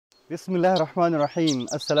Bismillah ar-Rahman ar-Rahim.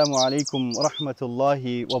 Assalamu alaikum wa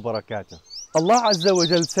rahmatullahi wa barakatuh. Allah Azza wa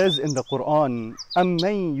Jal says in the Quran,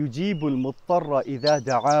 أَمَّنْ يُجِيبُ الْمُضْطَرَّ إِذَا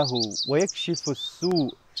دَعَاهُ وَيَكْشِفُ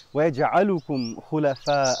السُّوءَ وَيَجْعَلُكُمْ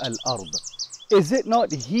خُلَفَاءَ الْأَرْضِ. Is it not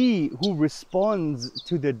He who responds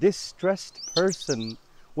to the distressed person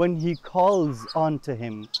when he calls unto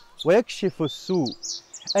Him? وَيَكْشِفُ السُّوءَ.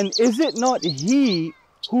 And is it not He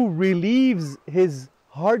who relieves his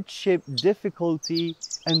hardship, difficulty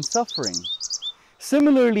and suffering?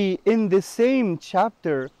 Similarly, in the same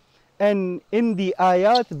chapter and in the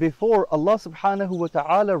ayat before, Allah subhanahu wa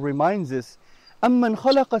ta'ala reminds us, أَمَّنْ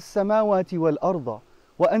خَلَقَ السَّمَاوَاتِ وَالْأَرْضَ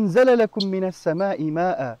وَأَنزَلَ لَكُم مِّنَ السَّمَاءِ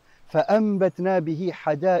مَاءً فَأَنبَتْنَا بِهِ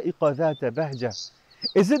حَدَائِقَ ذَاتَ بَهْجَةٍ.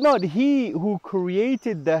 Is it not He who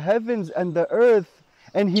created the heavens and the earth,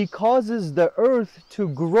 and He causes the earth to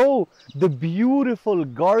grow the beautiful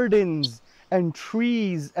gardens and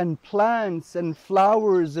trees and plants and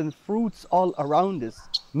flowers and fruits all around us?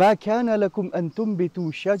 مَا كَانَ لَكُمْ أَن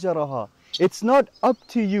تُنبِتُوا شَجَرَهَا. It's not up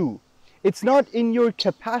to you. It's not in your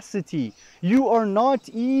capacity. You are not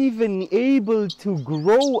even able to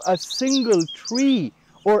grow a single tree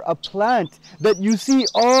or a plant that you see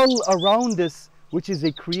all around us, which is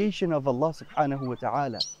a creation of Allah subhanahu wa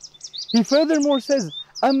ta'ala. He furthermore says,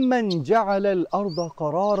 أَمَّنْ جَعَلَ الْأَرْضَ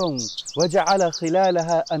قَرَارًا وَجَعَلَ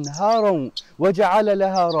خِلَالَهَا أَنْهَارًا وَجَعَلَ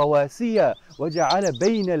لَهَا رَوَاسِيَ وَجَعَلَ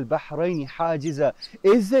بَيْنَ الْبَحْرَيْنِ حَاجِزًا.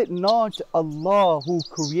 Is it not Allah who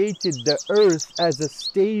created the earth as a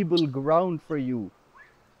stable ground for you?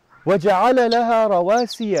 وَجَعَلَ لَهَا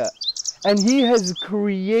رَوَاسِيَ. And He has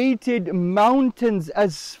created mountains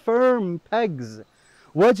as firm pegs.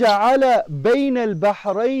 وَجَعَلَ بَيْنَ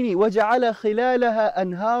الْبَحْرَيْنِ وَجَعَلَ خِلَالَهَا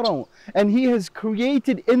أَنْهَارًا. And He has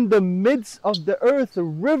created in the midst of the earth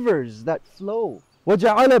rivers that flow.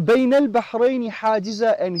 وَجَعَلَ بَيْنَ الْبَحْرَيْنِ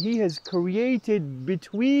حَاجِزًا. And He has created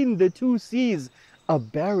between the two seas a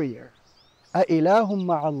barrier. أَإِلَهٌ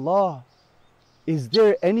مَعَ اللَّهِ. Is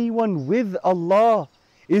there anyone with Allah?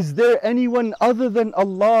 Is there anyone other than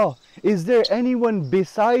Allah? Is there anyone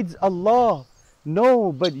besides Allah?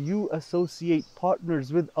 No, but you associate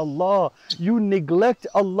partners with Allah. You neglect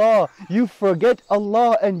Allah. You forget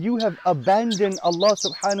Allah, and you have abandoned Allah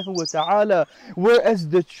subhanahu wa ta'ala. Whereas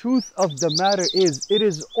the truth of the matter is, it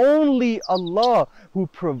is only Allah who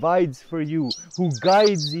provides for you, who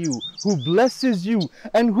guides you, who blesses you,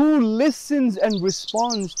 and who listens and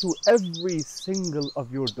responds to every single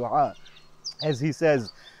of your dua. As He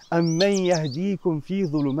says, أَمَّنْ يَهْدِيكُمْ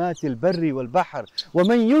فِي ظُلُمَاتِ الْبَرِّ وَالْبَحْرِ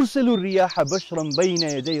وَمَنْ يُرْسِلُ الرِّيَاحَ بَشْرًا بَيْنَ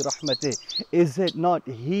يَدَيْ رَحْمَتِهِ. Is it not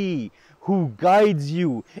He who guides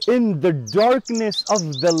you in the darkness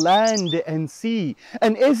of the land and sea?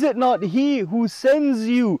 And is it not He who sends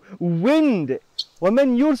you wind,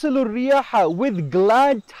 وَمَنْ يُرْسِلُ الرِّيَاحَ, with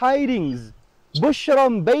glad tidings,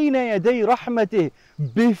 بُشْرًا بَيْنَ يَدَيْ رَحْمَتِهِ,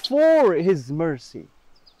 before His mercy?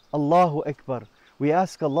 Allahu Akbar. We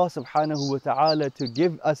ask Allah subhanahu wa ta'ala to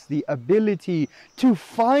give us the ability to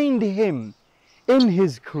find Him in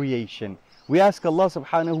His creation. We ask Allah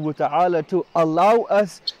subhanahu wa ta'ala to allow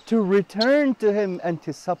us to return to Him and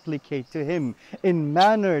to supplicate to Him in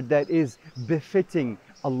manner that is befitting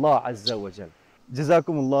Allah Azza wa Jal.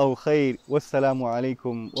 Jazakumullahu khair. Wassalamu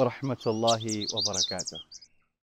alaikum wa rahmatullahi wa barakatuh.